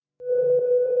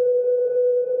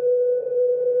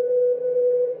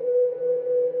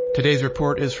Today's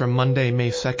report is from Monday,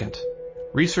 May 2nd.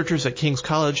 Researchers at King's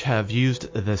College have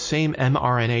used the same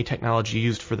mRNA technology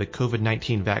used for the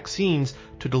COVID-19 vaccines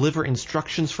to deliver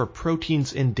instructions for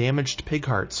proteins in damaged pig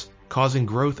hearts, causing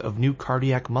growth of new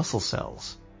cardiac muscle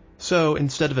cells. So,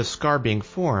 instead of a scar being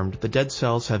formed, the dead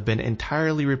cells have been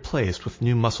entirely replaced with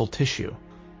new muscle tissue.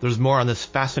 There's more on this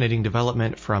fascinating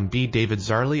development from B. David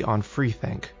Zarley on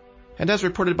FreeThink. And as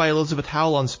reported by Elizabeth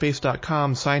Howell on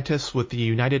Space.com, scientists with the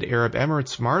United Arab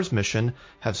Emirates Mars mission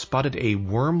have spotted a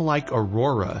worm-like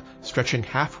aurora stretching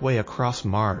halfway across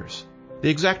Mars. The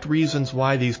exact reasons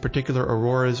why these particular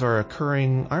auroras are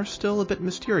occurring are still a bit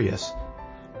mysterious.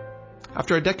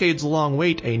 After a decades-long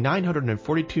wait, a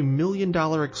 $942 million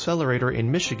accelerator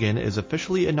in Michigan is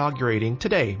officially inaugurating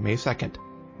today, May 2nd.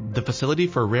 The Facility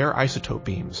for Rare Isotope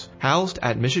Beams, housed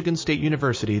at Michigan State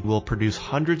University, will produce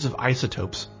hundreds of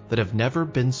isotopes that have never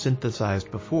been synthesized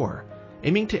before,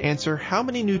 aiming to answer how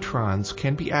many neutrons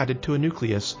can be added to a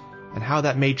nucleus and how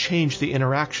that may change the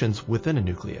interactions within a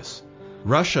nucleus.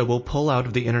 Russia will pull out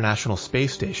of the International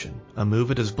Space Station, a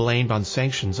move it has blamed on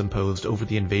sanctions imposed over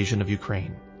the invasion of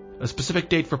Ukraine. A specific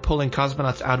date for pulling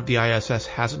cosmonauts out of the ISS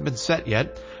hasn't been set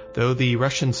yet, though the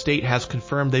Russian state has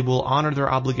confirmed they will honor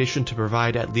their obligation to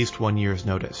provide at least 1 year's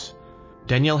notice.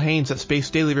 Danielle Haynes at Space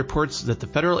Daily reports that the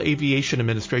Federal Aviation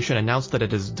Administration announced that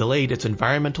it has delayed its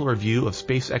environmental review of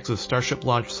SpaceX's Starship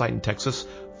launch site in Texas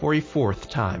for a 4th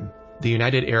time. The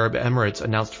United Arab Emirates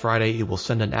announced Friday it will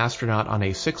send an astronaut on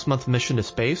a 6-month mission to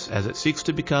space as it seeks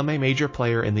to become a major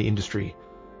player in the industry.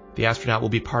 The astronaut will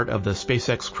be part of the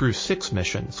SpaceX Crew 6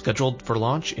 mission, scheduled for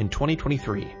launch in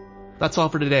 2023. That's all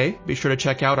for today. Be sure to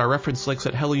check out our reference links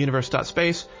at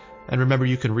hellouniverse.space, and remember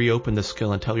you can reopen this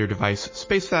skill and tell your device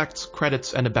space facts,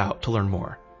 credits, and about to learn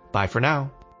more. Bye for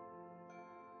now.